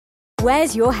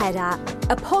Where's Your Head At?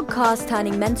 A podcast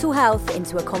turning mental health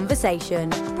into a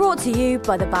conversation. Brought to you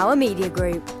by the Bauer Media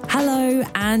Group. Hello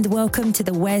and welcome to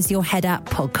the Where's Your Head At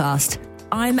podcast.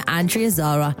 I'm Andrea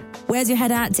Zara. Where's Your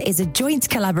Head At is a joint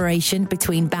collaboration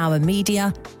between Bauer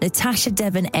Media, Natasha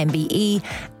Devon MBE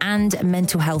and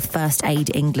Mental Health First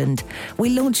Aid England.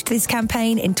 We launched this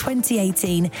campaign in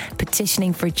 2018,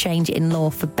 petitioning for a change in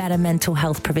law for better mental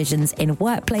health provisions in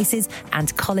workplaces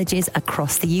and colleges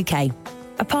across the UK.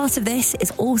 A part of this is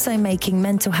also making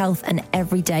mental health an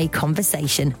everyday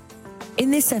conversation. In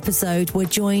this episode, we're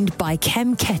joined by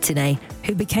Kem Ketinay,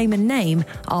 who became a name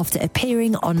after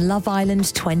appearing on Love Island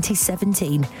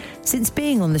 2017. Since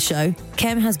being on the show,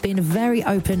 Kem has been very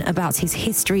open about his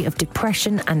history of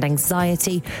depression and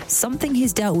anxiety, something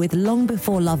he's dealt with long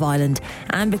before Love Island.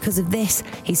 And because of this,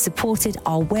 he's supported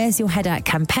our Where's Your Head At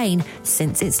campaign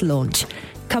since its launch.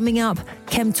 Coming up,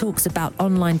 Kem talks about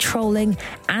online trolling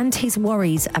and his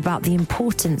worries about the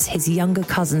importance his younger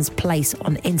cousins place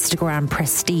on Instagram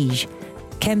prestige.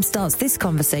 Kem starts this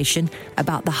conversation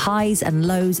about the highs and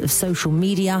lows of social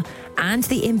media and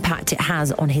the impact it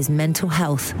has on his mental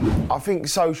health. I think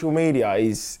social media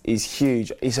is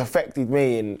huge. It's affected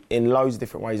me in loads of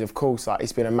different ways. Of course, like,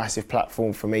 it's been a massive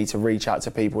platform for me to reach out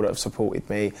to people that have supported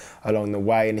me along the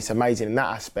way, and it's amazing in that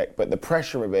aspect. But the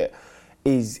pressure of it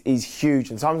is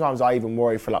huge, and sometimes I even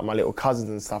worry for like my little cousins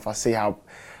and stuff. I see how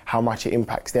much it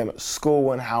impacts them at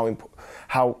school and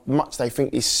how much they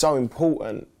think is so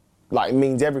important. Like, it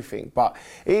means everything. But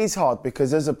it is hard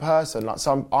because as a person,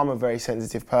 I'm a very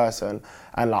sensitive person,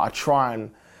 and like I try and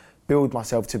build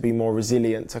myself to be more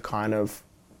resilient to kind of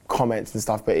comments and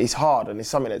stuff. But it's hard, and it's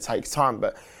something that takes time.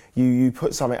 But you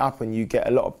put something up and you get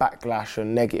a lot of backlash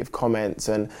and negative comments,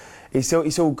 and it's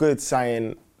all good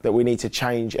saying that we need to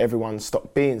change everyone,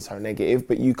 stop being so negative,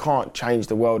 but you can't change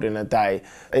the world in a day.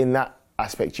 In that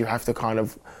aspect, you have to kind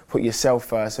of put yourself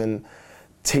first and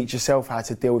teach yourself how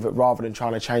to deal with it rather than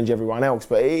trying to change everyone else.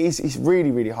 But it's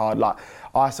really, really hard. Like,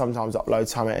 I sometimes upload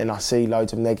something and I see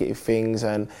loads of negative things,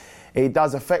 and it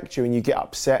does affect you and you get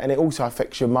upset, and it also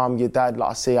affects your mum, your dad.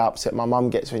 Like, I see how upset my mum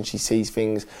gets when she sees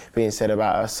things being said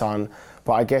about her son.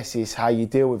 But I guess it's how you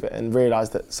deal with it and realise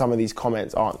that some of these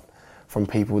comments aren't from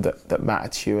people that matter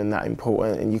to you and that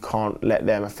important, and you can't let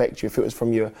them affect you. If it was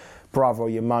from your brother or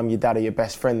your mum, your dad or your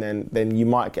best friend, then you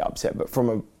might get upset. But from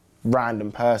a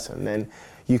random person, then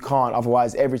you can't.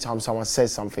 Otherwise, every time someone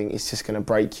says something, it's just going to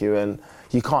break you, and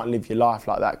you can't live your life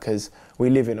like that because we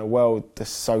live in a world that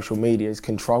social media is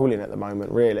controlling at the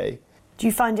moment, really. Do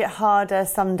you find it harder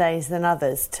some days than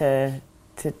others to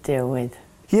deal with?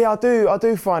 Yeah, I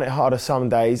do find it harder some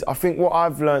days. I think what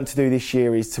I've learned to do this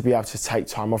year is to be able to take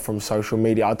time off from social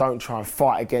media. I don't try and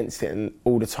fight against it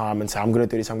all the time and say, I'm going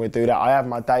to do this, I'm going to do that. I have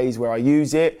my days where I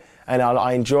use it and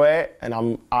I enjoy it, and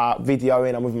I'm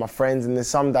videoing, I'm with my friends, and there's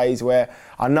some days where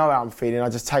I know how I'm feeling, I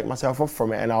just take myself off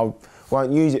from it and I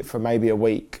won't use it for maybe a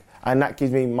week. And that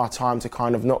gives me my time to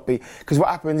kind of not be... Because what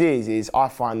happens is I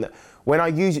find that when I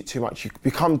use it too much, you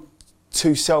become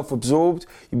too self-absorbed,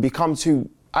 you become too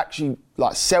actually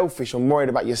like selfish and worried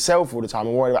about yourself all the time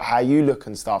and worried about how you look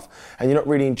and stuff, and you're not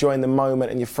really enjoying the moment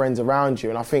and your friends around you.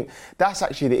 And I think that's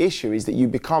actually the issue, is that you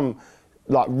become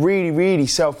like really, really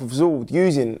self-absorbed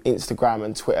using Instagram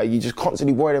and Twitter. You're just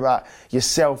constantly worried about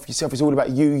yourself. Yourself is all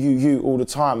about you all the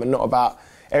time, and not about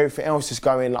everything else is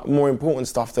going, like, more important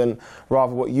stuff than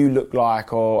rather what you look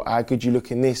like or how good you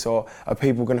look in this, or are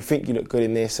people going to think you look good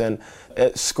in this. And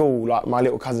at school, like, my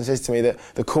little cousin says to me that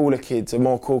the cooler kids are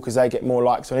more cool because they get more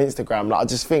likes on Instagram. Like, I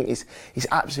just think it's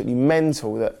absolutely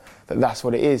mental that's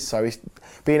what it is. So it's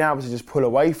being able to just pull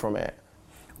away from it.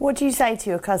 What do you say to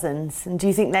your cousins, and do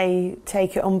you think they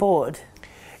take it on board?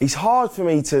 It's hard for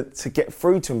me to get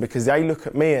through to them because they look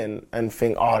at me and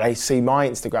think, oh, they see my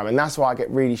Instagram. And that's why I get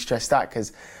really stressed out,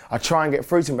 because I try and get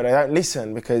through to them, but they don't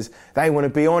listen because they want to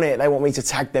be on it. They want me to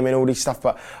tag them in all this stuff,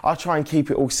 but I try and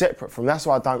keep it all separate from. That's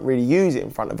why I don't really use it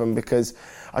in front of them, because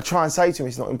I try and say to them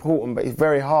it's not important, but it's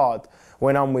very hard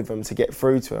when I'm with them to get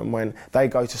through to them when they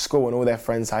go to school and all their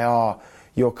friends say, oh,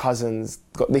 your cousin's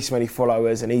got this many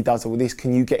followers and he does all this,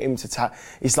 can you get him to tag?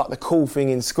 It's like the cool thing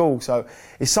in school. So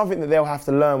it's something that they'll have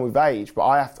to learn with age, but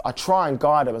I try and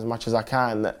guide them as much as I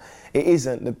can that it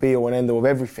isn't the be all and end all of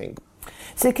everything.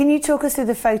 So can you talk us through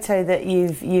the photo that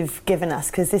you've given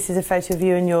us? Because this is a photo of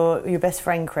you and your best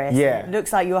friend, Chris. Yeah. It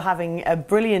looks like you're having a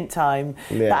brilliant time,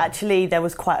 but actually there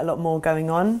was quite a lot more going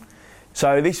on.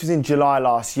 So this was in July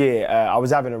last year. I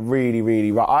was having a really,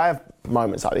 really... I have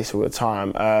moments like this all the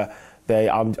time.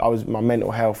 my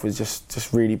mental health was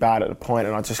just really bad at the point,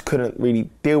 and I just couldn't really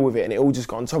deal with it, and it all just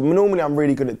got on top of me. Normally I'm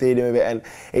really good at dealing with it, and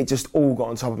it just all got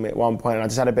on top of me at one point, and I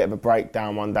just had a bit of a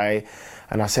breakdown one day,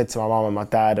 and I said to my mum and my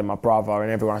dad and my brother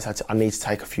and everyone, I need to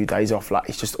take a few days off, like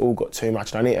it's just all got too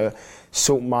much, and I need to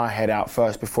sort my head out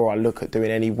first before I look at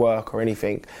doing any work or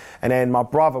anything. And then my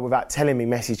brother, without telling me,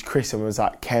 messaged Chris and was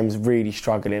like, Kem's really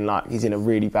struggling, like he's in a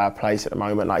really bad place at the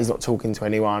moment, like he's not talking to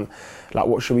anyone, like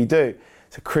what should we do?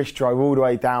 So Chris drove all the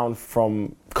way down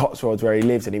from Cotswolds where he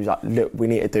lives, and he was like, look, we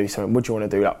need to do something. What do you want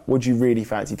to do? Like, what do you really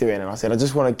fancy doing? And I said, I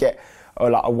just want to get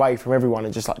away from everyone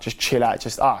and just chill out,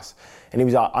 just us. And he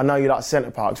was like, I know you like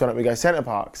Centre Parks, why don't we go Centre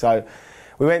Parks? So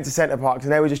we went to Centre Parks,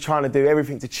 and they were just trying to do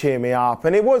everything to cheer me up.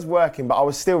 And it was working, but I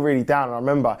was still really down. And I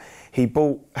remember he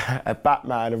bought a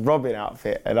Batman and Robin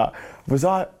outfit, and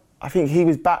I think he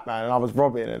was Batman and I was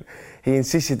Robin, and he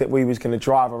insisted that we was going to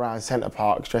drive around Centre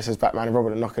Parks dressed as Batman and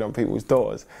Robin and knocking on people's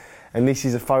doors. And this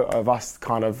is a photo of us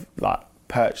kind of like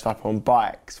perched up on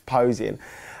bikes, posing.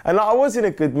 And I was in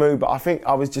a good mood, but I think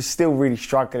I was just still really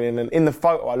struggling. And in the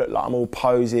photo, I look like I'm all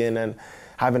posing and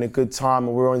having a good time.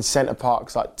 And we were in Centre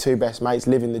Parks, like two best mates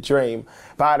living the dream.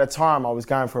 But at the time, I was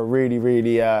going for a really,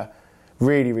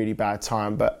 really bad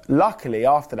time. But luckily,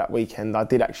 after that weekend, I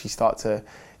did actually start to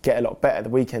get a lot better. The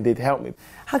weekend did help me.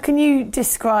 How can you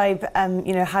describe,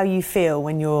 how you feel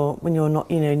when you're not,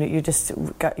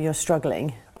 you're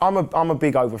struggling? I'm a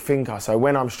big overthinker, so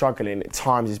when I'm struggling, it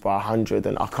times is by 100,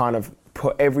 and I kind of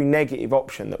put every negative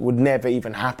option that would never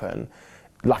even happen,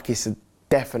 like it's a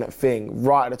definite thing,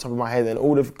 right at the top of my head, and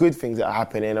all the good things that are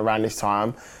happening around this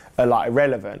time are like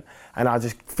irrelevant. And I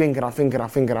just think and I think and I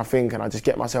think and I think, and I just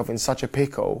get myself in such a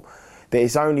pickle that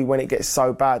it's only when it gets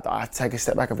so bad that I have to take a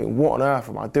step back and think, what on earth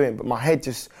am I doing? But my head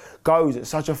just goes at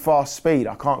such a fast speed,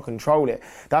 I can't control it.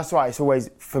 That's why it's always,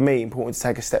 for me, important to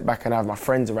take a step back and have my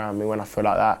friends around me when I feel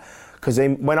like that. Because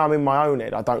when I'm in my own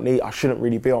head, I shouldn't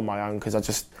really be on my own, because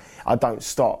I don't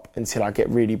stop until I get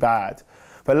really bad.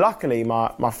 But luckily,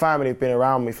 my family have been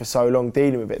around me for so long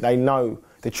dealing with it. They know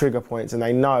the trigger points, and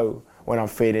they know when I'm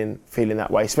feeling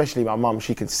that way, especially my mum.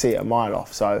 She could see it a mile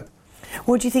off, so.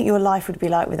 What do you think your life would be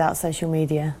like without social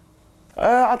media?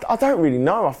 I don't really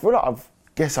know. I feel like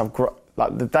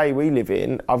like the day we live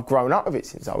in, I've grown up with it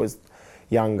since I was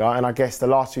younger, and I guess the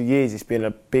last few years it's been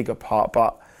a bigger part.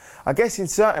 But I guess in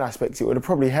certain aspects it would have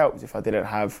probably helped if I didn't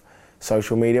have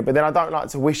social media. But then I don't like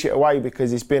to wish it away,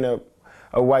 because it's been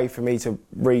a way for me to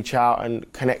reach out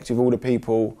and connect with all the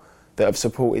people that have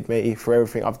supported me for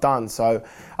everything I've done. So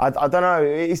I don't know,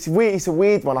 it's weird. It's a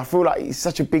weird one. I feel like it's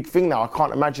such a big thing now. I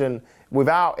can't imagine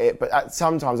without it, but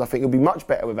sometimes I think it would be much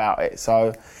better without it.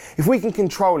 So if we can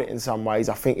control it in some ways,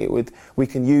 I think we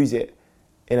can use it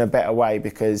in a better way,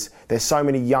 because there's so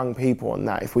many young people on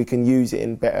that. If we can use it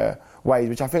in better ways,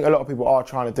 which I think a lot of people are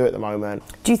trying to do at the moment.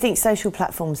 Do you think social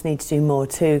platforms need to do more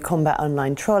to combat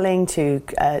online trolling,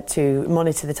 to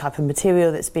monitor the type of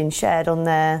material that's been shared on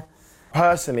there?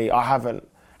 Personally, I haven't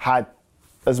had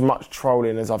as much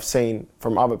trolling as I've seen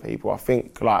from other people. I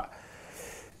think,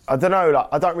 I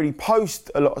don't really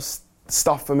post a lot of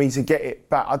stuff for me to get it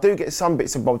back. I do get some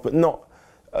bits and bobs, but not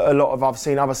a lot of I've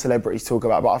seen other celebrities talk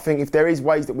about. But I think if there is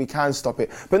ways that we can stop it,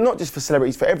 but not just for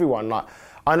celebrities, for everyone. Like,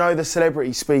 I know the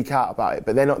celebrities speak out about it,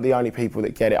 but they're not the only people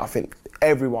that get it. I think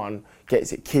everyone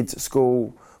gets it. Kids at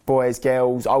school, boys,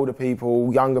 girls, older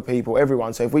people, younger people,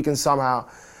 everyone. So if we can somehow,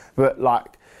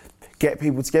 get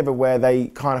people together where they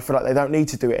kind of feel like they don't need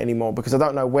to do it anymore, because I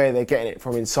don't know where they're getting it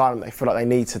from inside them. They feel like they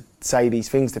need to say these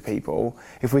things to people.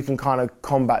 If we can kind of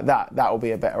combat that, that will be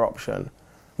a better option,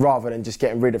 rather than just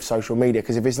getting rid of social media.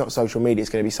 Because if it's not social media, it's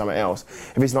going to be something else.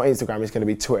 If it's not Instagram, it's going to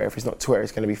be Twitter. If it's not Twitter,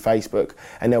 it's going to be Facebook.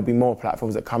 And there'll be more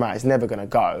platforms that come out. It's never going to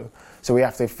go. So we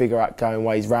have to figure out going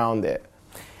ways around it.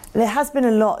 There has been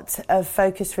a lot of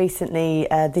focus recently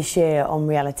this year on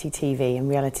reality TV and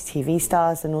reality TV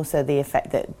stars, and also the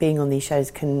effect that being on these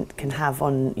shows can have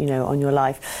on your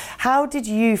life. How did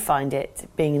you find it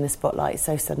being in the spotlight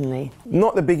so suddenly?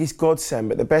 Not the biggest godsend,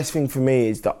 but the best thing for me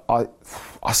is that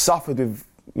I suffered with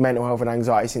mental health and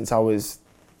anxiety since I was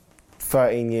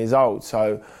 13 years old.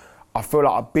 So I feel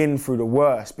like I've been through the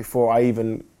worst before I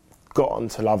even got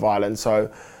onto Love Island. So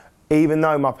even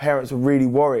though my parents were really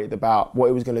worried about what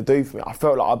it was going to do for me, I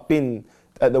felt like I've been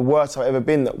at the worst I've ever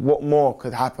been, that what more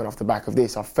could happen off the back of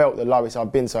this? I felt the lowest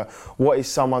I've been, so what is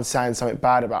someone saying something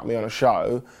bad about me on a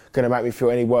show going to make me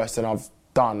feel any worse than I've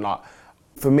done?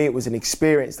 For me, it was an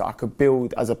experience that I could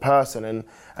build as a person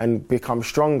and become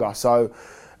stronger. So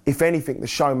if anything, the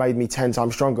show made me 10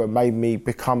 times stronger, made me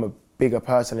become a bigger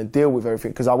person and deal with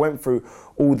everything, because I went through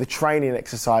all the training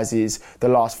exercises the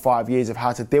last 5 years of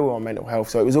how to deal with my mental health.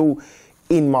 So it was all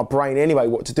in my brain anyway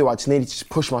what to do. I just needed to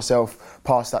push myself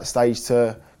past that stage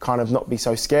to kind of not be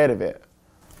so scared of it.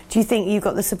 Do you think you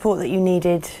got the support that you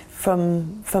needed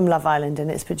from Love Island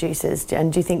and its producers?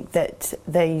 And do you think that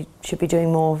they should be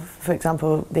doing more, for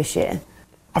example, this year?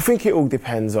 I think it all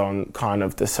depends on kind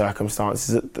of the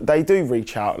circumstances. They do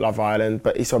reach out, Love Island,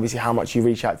 but it's obviously how much you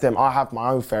reach out to them. I have my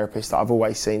own therapist that I've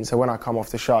always seen, so when I come off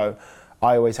the show,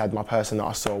 I always had my person that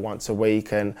I saw once a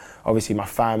week, and obviously my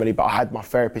family, but I had my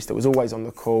therapist that was always on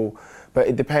the call. But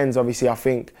it depends, obviously. I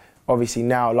think obviously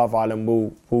now Love Island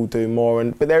will do more,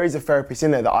 but there is a therapist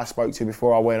in there that I spoke to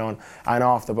before I went on and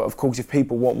after. But of course, if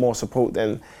people want more support,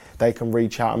 then they can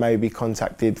reach out and maybe be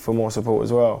contacted for more support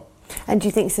as well. And do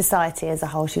you think society as a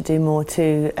whole should do more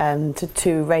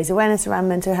to raise awareness around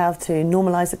mental health, to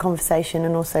normalise the conversation,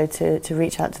 and also to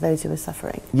reach out to those who are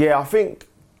suffering? Yeah, I think,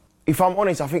 if I'm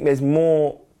honest, I think there's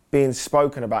more being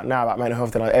spoken about now about mental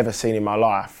health than I've ever seen in my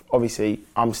life. Obviously,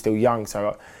 I'm still young,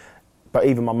 but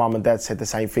even my mum and dad said the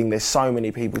same thing. There's so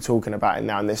many people talking about it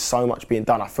now, and there's so much being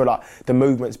done. I feel like the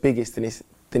movement's biggest than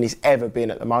it's ever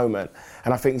been at the moment.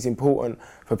 And I think it's important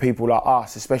for people like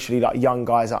us, especially like young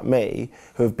guys like me,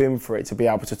 who have been through it, to be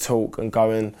able to talk and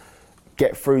go and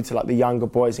get through to like the younger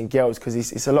boys and girls, because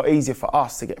it's a lot easier for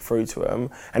us to get through to them,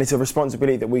 and it's a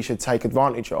responsibility that we should take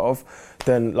advantage of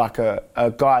than like a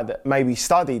guy that maybe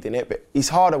studied in it. But it's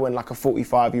harder when like a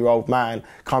 45-year-old man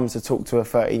comes to talk to a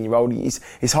 13-year-old.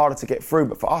 It's harder to get through,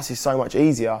 but for us it's so much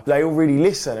easier. They all really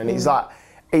listen, and it's like,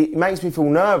 it makes me feel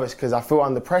nervous because I feel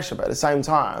under pressure, but at the same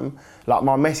time, like,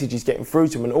 my message is getting through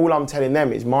to them, and all I'm telling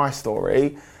them is my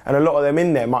story, and a lot of them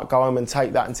in there might go home and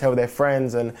take that and tell their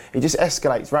friends, and it just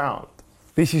escalates round.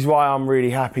 This is why I'm really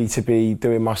happy to be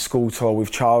doing my school tour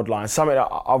with Childline, something that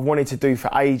I've wanted to do for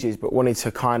ages, but wanted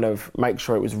to kind of make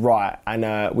sure it was right.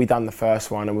 And we done the first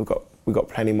one, and we've got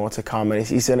plenty more to come. And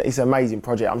it's an amazing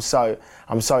project. I'm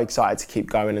so excited to keep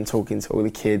going and talking to all the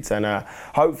kids, and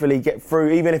hopefully get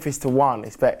through. Even if it's to one,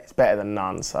 it's better than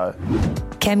none. So,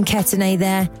 Kem Ketanay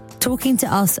there, talking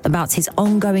to us about his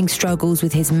ongoing struggles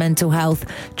with his mental health,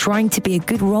 trying to be a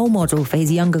good role model for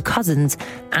his younger cousins,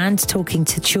 and talking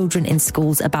to children in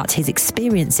schools about his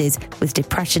experiences with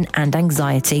depression and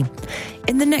anxiety.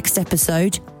 In the next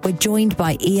episode, we're joined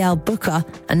by E.L. Booker,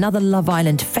 another Love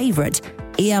Island favourite.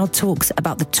 E.L. talks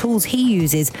about the tools he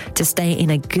uses to stay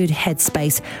in a good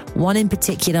headspace, one in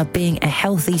particular being a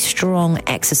healthy, strong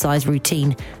exercise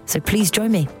routine. So please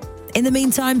join me. In the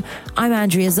meantime, I'm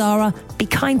Andrea Zara. Be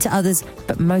kind to others,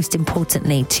 but most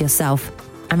importantly, to yourself.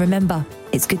 And remember,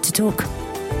 it's good to talk.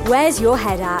 Where's Your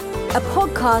Head At? A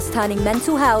podcast turning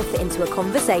mental health into a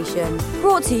conversation.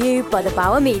 Brought to you by the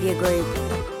Bauer Media Group.